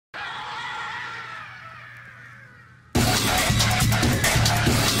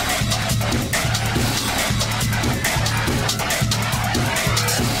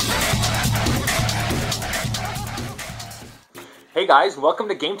guys, welcome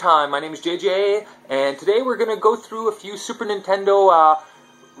to Game Time. My name is JJ, and today we're going to go through a few Super Nintendo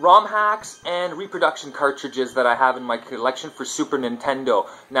ROM hacks and reproduction cartridges that I have in my collection for Super Nintendo.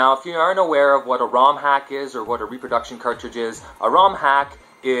 Now, if you aren't aware of what a ROM hack is or what a reproduction cartridge is, a ROM hack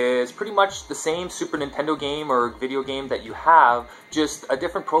is pretty much the same Super Nintendo game or video game that you have, just a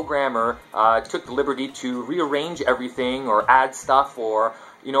different programmer took the liberty to rearrange everything or add stuff or,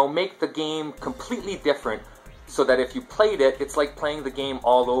 you know, make the game completely different, so that if you played it, it's like playing the game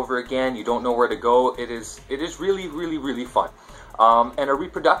all over again. You don't know where to go. It is really fun. And a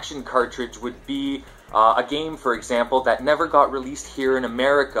reproduction cartridge would be a game, for example, that never got released here in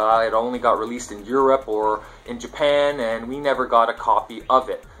America. It only got released in Europe or in Japan, and we never got a copy of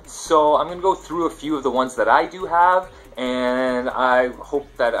it. So I'm going to go through a few of the ones that I do have, and I hope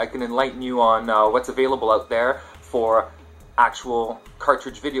that I can enlighten you on what's available out there for actual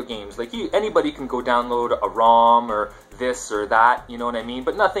cartridge video games. Like, anybody can go download a ROM or this or that, you know what I mean?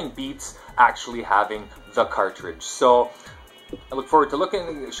 But nothing beats actually having the cartridge. So I look forward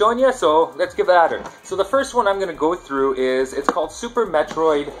to showing you, so let's give that a turn. So the first one I'm going to go through it's called Super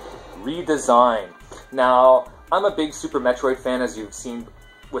Metroid Redesign. Now, I'm a big Super Metroid fan, as you've seen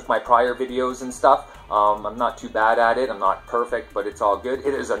with my prior videos and stuff. I'm not too bad at it. I'm not perfect, but it's all good.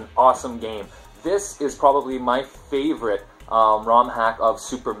 It is an awesome game. This is probably my favorite ROM hack of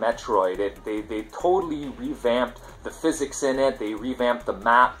Super Metroid. They totally revamped the physics in it. They revamped the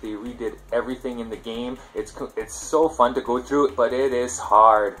map. They redid everything in the game. It's so fun to go through it, but it is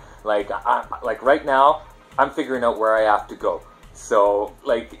hard. Like right now, I'm figuring out where I have to go. So,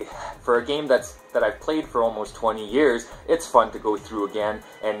 like, for a game that I've played for almost 20 years, it's fun to go through again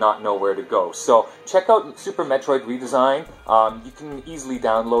and not know where to go. So, check out Super Metroid Redesign. You can easily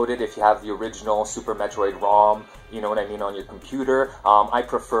download it if you have the original Super Metroid ROM, you know what I mean, on your computer. I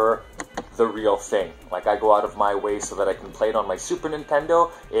prefer the real thing. Like, I go out of my way so that I can play it on my Super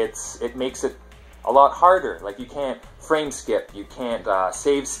Nintendo. It makes it a lot harder. Like, you can't frame skip, you can't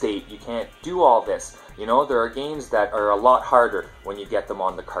save state, you can't do all this. You know, there are games that are a lot harder when you get them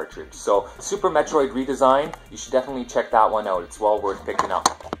on the cartridge. So, Super Metroid Redesign, you should definitely check that one out. It's well worth picking up.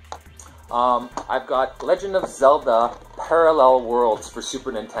 I've got Legend of Zelda Parallel Worlds for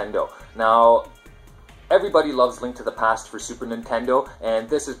Super Nintendo. Now, everybody loves Link to the Past for Super Nintendo, and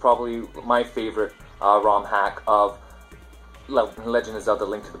this is probably my favorite ROM hack of Legend of Zelda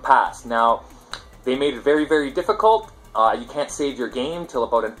Link to the Past. Now, they made it very difficult. You can't save your game till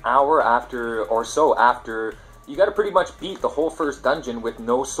about an hour after you gotta pretty much beat the whole first dungeon with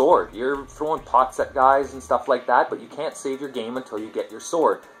no sword. You're throwing pots at guys and stuff like that, but you can't save your game until you get your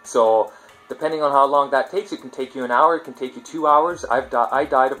sword. So, depending on how long that takes, it can take you an hour, it can take you 2 hours. I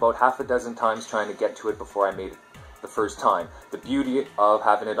died about half a dozen times trying to get to it before I made it the first time. The beauty of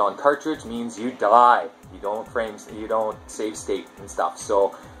having it on cartridge means you die. You don't save state and stuff.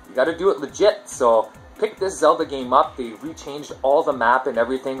 So, you gotta do it legit. So, pick this Zelda game up. They rechanged all the map and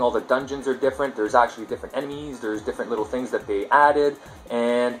everything. All the dungeons are different. There's actually different enemies. There's different little things that they added.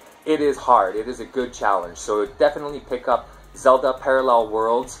 And it is hard. It is a good challenge. So definitely pick up Zelda Parallel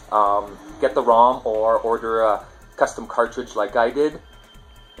Worlds. Get the ROM or order a custom cartridge like I did.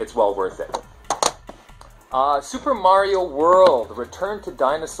 It's well worth it. Super Mario World, Return to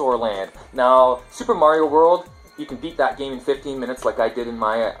Dinosaur Land. Now, Super Mario World, you can beat that game in 15 minutes like I did in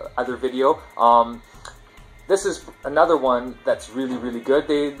my other video. This is another one that's really good.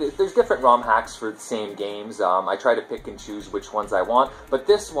 There's different ROM hacks for the same games. I try to pick and choose which ones I want. But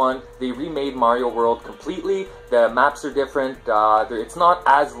this one, they remade Mario World completely. The maps are different. It's not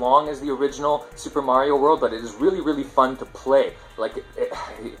as long as the original Super Mario World, but it is really fun to play. Like,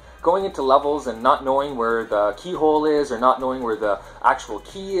 going into levels and not knowing where the keyhole is or not knowing where the actual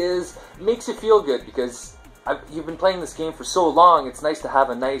key is makes you feel good, because you've been playing this game for so long. It's nice to have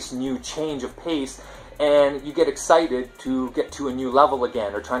a nice new change of pace, and you get excited to get to a new level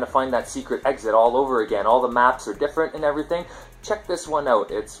again, or trying to find that secret exit all over again. All the maps are different and everything. Check this one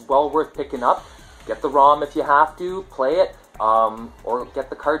out. It's well worth picking up. Get the ROM if you have to, play it, or get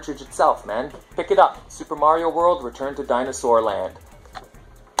the cartridge itself, man. Pick it up. Super Mario World, Return to Dinosaur Land.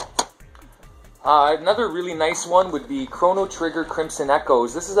 Another really nice one would be Chrono Trigger Crimson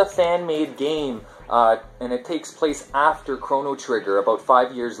Echoes. This is a fan-made game, and it takes place after Chrono Trigger, about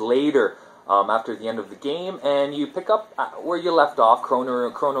 5 years later. After the end of the game, and you pick up where you left off.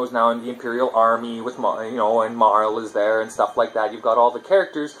 Chrono's now in the Imperial Army with and Marl is there and stuff like that. You've got all the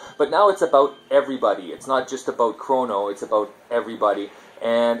characters, but now it's about everybody. It's not just about Chrono, it's about everybody.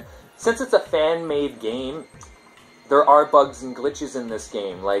 And since it's a fan-made game, there are bugs and glitches in this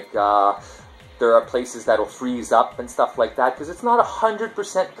game. Like, there are places that'll freeze up and stuff like that, because it's not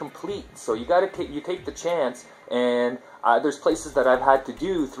 100% complete. So you take the chance, and there's places that I've had to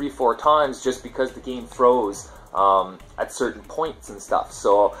do 3-4 times just because the game froze at certain points and stuff.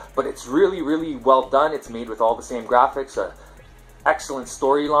 So, but it's really, really well done. It's made with all the same graphics, excellent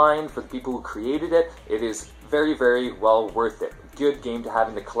storyline for the people who created it. It is very, very well worth it. Good game to have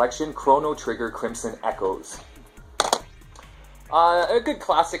in the collection. Chrono Trigger Crimson Echoes. A good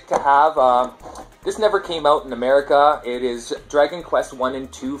classic to have. This never came out in America. It is Dragon Quest 1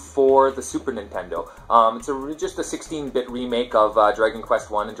 and 2 for the Super Nintendo. It's just a 16-bit remake of Dragon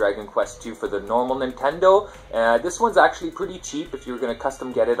Quest 1 and Dragon Quest 2 for the normal Nintendo. This one's actually pretty cheap if you're going to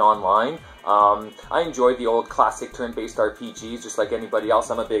custom get it online. I enjoy the old classic turn-based RPGs just like anybody else.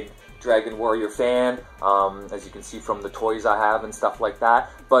 I'm a big Dragon Warrior fan, as you can see from the toys I have and stuff like that.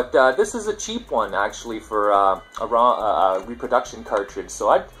 But this is a cheap one actually for a reproduction cartridge. So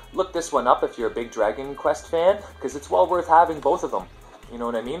I'd look this one up if you're a big Dragon Quest fan, because it's well worth having both of them. You know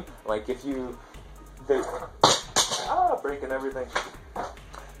what I mean? Like if you... breaking everything.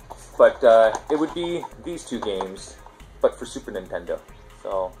 But it would be these two games, but for Super Nintendo.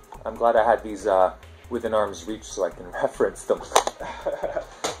 So I'm glad I had these within arm's reach so I can reference them.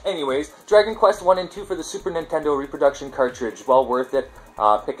 Anyways, Dragon Quest 1 and 2 for the Super Nintendo reproduction cartridge. Well worth it.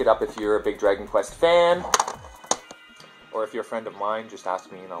 Pick it up if you're a big Dragon Quest fan. Or if you're a friend of mine, just ask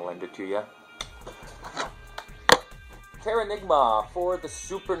me and I'll lend it to you. Terranigma for the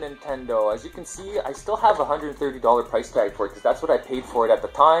Super Nintendo. As you can see, I still have a $130 price tag for it because that's what I paid for it at the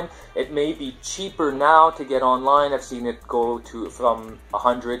time. It may be cheaper now to get online. I've seen it go to from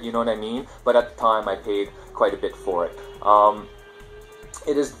 $100, you know what I mean? But at the time, I paid quite a bit for it.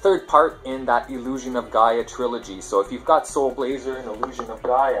 It is the third part in that Illusion of Gaia trilogy. So if you've got Soul Blazer and Illusion of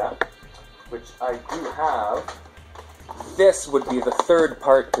Gaia, which I do have, this would be the third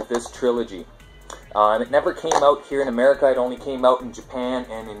part to this trilogy. It never came out here in America. It only came out in Japan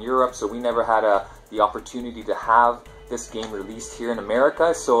and in Europe, so we never had the opportunity to have this game released here in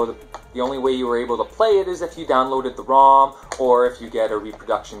America. So the only way you were able to play it is if you downloaded the ROM or if you get a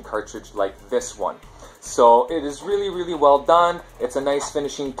reproduction cartridge like this one. So it is really, really well done. It's a nice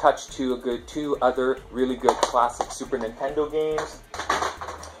finishing touch to two other really good classic Super Nintendo games.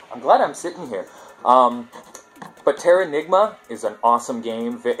 I'm glad I'm sitting here. But Terranigma is an awesome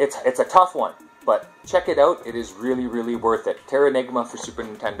game. It's a tough one, but check it out. It is really, really worth it. Terranigma for Super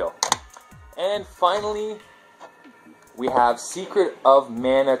Nintendo. And finally, we have Secret of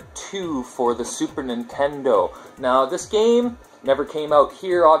Mana 2 for the Super Nintendo. Now, this game never came out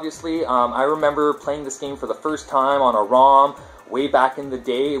here, obviously. I remember playing this game for the first time on a ROM way back in the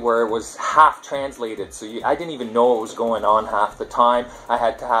day where it was half translated, so I didn't even know what was going on half the time. I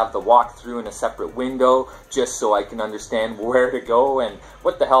had to have the walkthrough in a separate window just so I can understand where to go and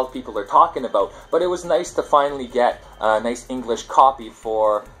what the hell people are talking about. But it was nice to finally get a nice English copy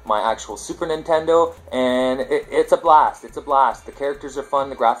for my actual Super Nintendo, and it's a blast. It's a blast. The characters are fun,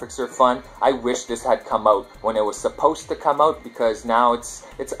 the graphics are fun. I wish this had come out when it was supposed to come out, because now it's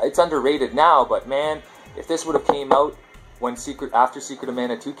underrated now, but man, if this would have came out when after Secret of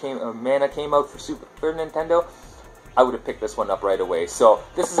Mana 2 came out for Super Nintendo, I would have picked this one up right away. So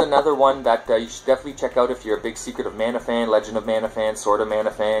this is another one that you should definitely check out if you're a big Secret of Mana fan, Legend of Mana fan, Sword of Mana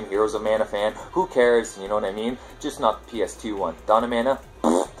fan, Heroes of Mana fan. Who cares? You know what I mean? Just not the PS2 one. Dawn of Mana.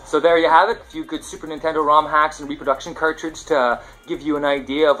 So there you have it. A few good Super Nintendo ROM hacks and reproduction cartridge to give you an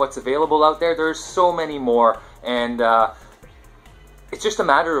idea of what's available out there. There's so many more, and it's just a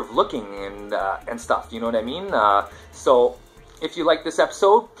matter of looking and stuff, you know what I mean? So if you like this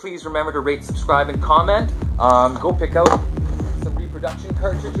episode, please remember to rate, subscribe, and comment. Go pick out some reproduction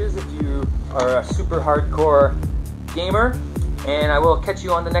cartridges if you are a super hardcore gamer. And I will catch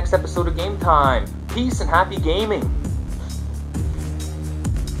you on the next episode of Game Time. Peace and happy gaming!